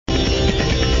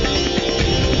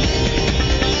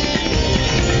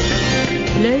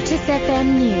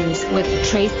FM News with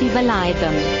Tracy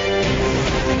Valaydham.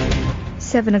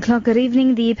 7 o'clock, good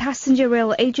evening. The Passenger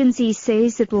Rail Agency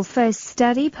says it will first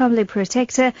study Public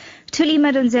Protector Thuli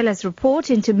Madonsela's report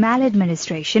into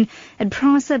maladministration at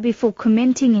PRASA before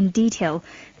commenting in detail.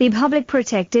 The Public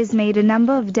Protector has made a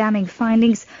number of damning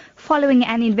findings following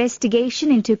an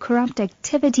investigation into corrupt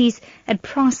activities at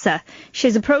PRASA. She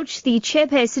has approached the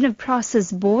chairperson of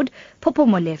PRASA's board, Popo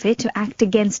Molefe, to act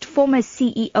against former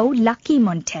CEO Lucky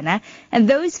Montana and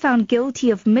those found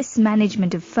guilty of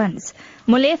mismanagement of funds.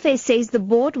 Molefe says the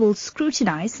board will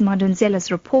scrutinize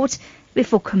Madonsela's report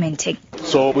before commenting.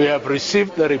 So we have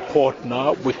received the report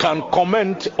now. We can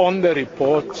comment on the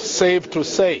report. Safe to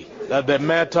say that the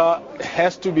matter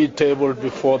has to be tabled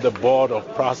before the board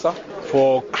of PRASA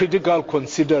for critical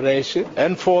consideration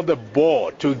and for the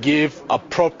board to give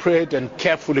appropriate and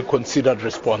carefully considered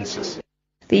responses.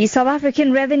 The South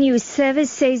African Revenue Service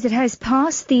says it has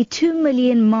passed the 2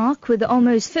 million mark with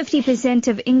almost 50%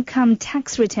 of income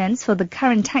tax returns for the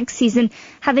current tax season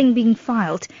having been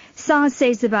filed. SARS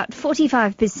says about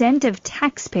 45% of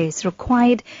taxpayers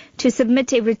required to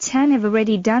submit a return have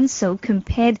already done so,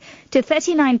 compared to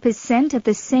 39% at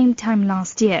the same time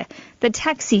last year. The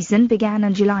tax season began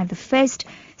on July the 1st.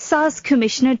 SARS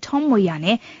Commissioner Tom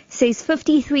Moyane says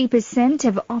 53%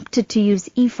 have opted to use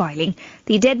e-filing.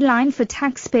 The deadline for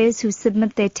taxpayers who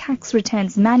submit their tax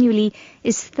returns manually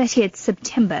is 30th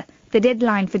September. The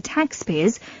deadline for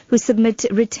taxpayers who submit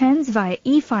returns via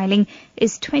e-filing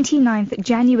is 29th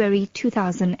January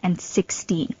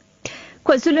 2016.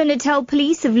 KwaZulu-Natal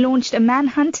police have launched a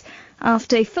manhunt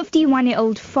after a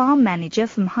 51-year-old farm manager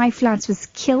from Highflats was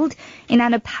killed in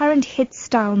an apparent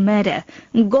hit-style murder.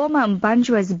 Ngoma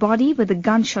Mbanjwa's body with a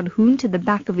gunshot wound to the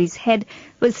back of his head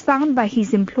was found by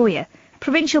his employer.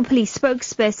 Provincial Police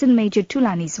spokesperson Major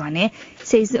Tulani Zwane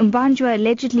says Mbanjwa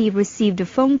allegedly received a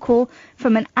phone call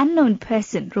from an unknown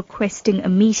person requesting a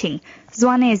meeting.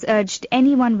 Zwane has urged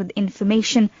anyone with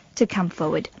information to come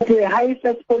forward. The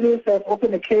Highflats police have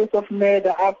opened a case of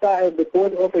murder after the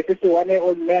body of a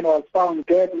 51-year-old man was found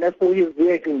dead next to his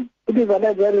vehicle. It is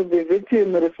alleged that the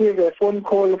victim received a phone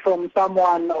call from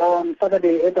someone on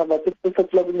Saturday at about 6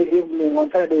 o'clock in the evening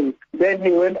on Saturday. Then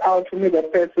he went out to meet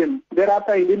that person.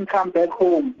 Thereafter, he didn't come back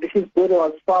home. His body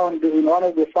was found in one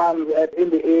of the farms in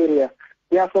the area.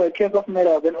 Therefore, a case of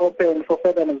murder has been opened for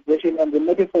further investigation, and the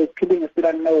motive for his killing is still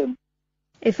unknown.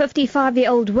 A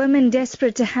 55-year-old woman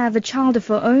desperate to have a child of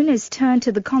her own has turned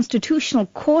to the Constitutional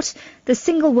Court. The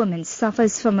single woman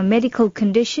suffers from a medical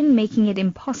condition making it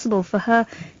impossible for her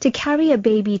to carry a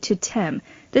baby to term.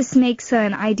 This makes her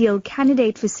an ideal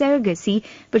candidate for surrogacy,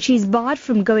 but she's barred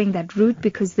from going that route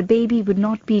because the baby would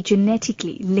not be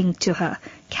genetically linked to her.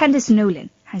 Candice Nolan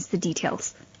has the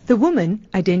details. The woman,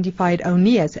 identified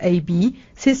only as AB,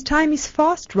 says time is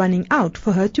fast running out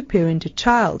for her to parent a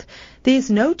child. There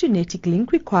is no genetic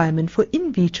link requirement for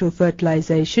in vitro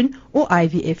fertilization or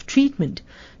IVF treatment.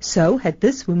 So, had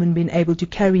this woman been able to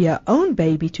carry her own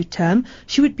baby to term,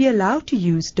 she would be allowed to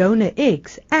use donor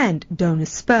eggs and donor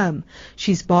sperm.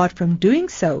 She's barred from doing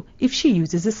so if she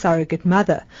uses a surrogate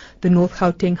mother. The North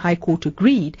Gauteng High Court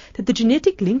agreed that the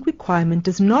genetic link requirement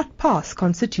does not pass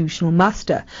constitutional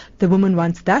muster. The woman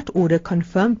wants that order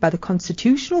confirmed by the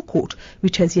Constitutional Court,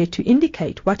 which has yet to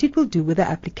indicate what it will do with the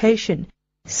application.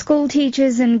 School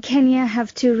teachers in Kenya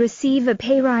have to receive a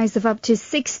pay rise of up to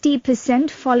 60%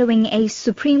 following a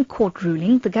Supreme Court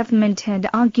ruling. The government had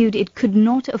argued it could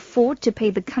not afford to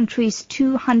pay the country's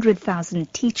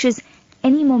 200,000 teachers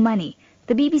any more money.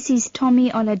 The BBC's Tommy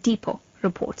Oladipo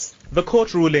reports. The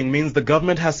court ruling means the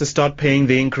government has to start paying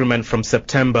the increment from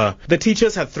September. The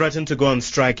teachers had threatened to go on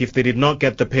strike if they did not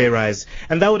get the pay rise,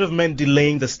 and that would have meant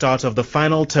delaying the start of the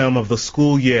final term of the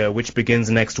school year, which begins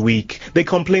next week. They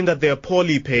complain that they are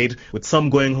poorly paid, with some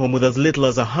going home with as little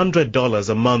as $100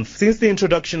 a month. Since the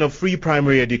introduction of free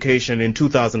primary education in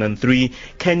 2003,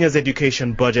 Kenya's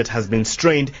education budget has been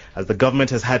strained as the government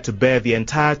has had to bear the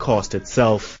entire cost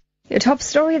itself. Your top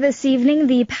story this evening,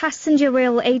 the Passenger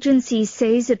Rail Agency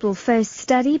says it will first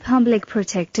study Public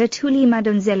Protector Thuli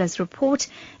Madonsela's report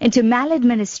into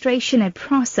maladministration at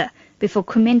PRASA before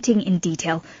commenting in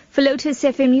detail. For Lotus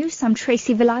FM News, I'm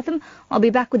Tracy Valaydham. I'll be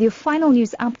back with your final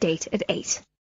news update at 8.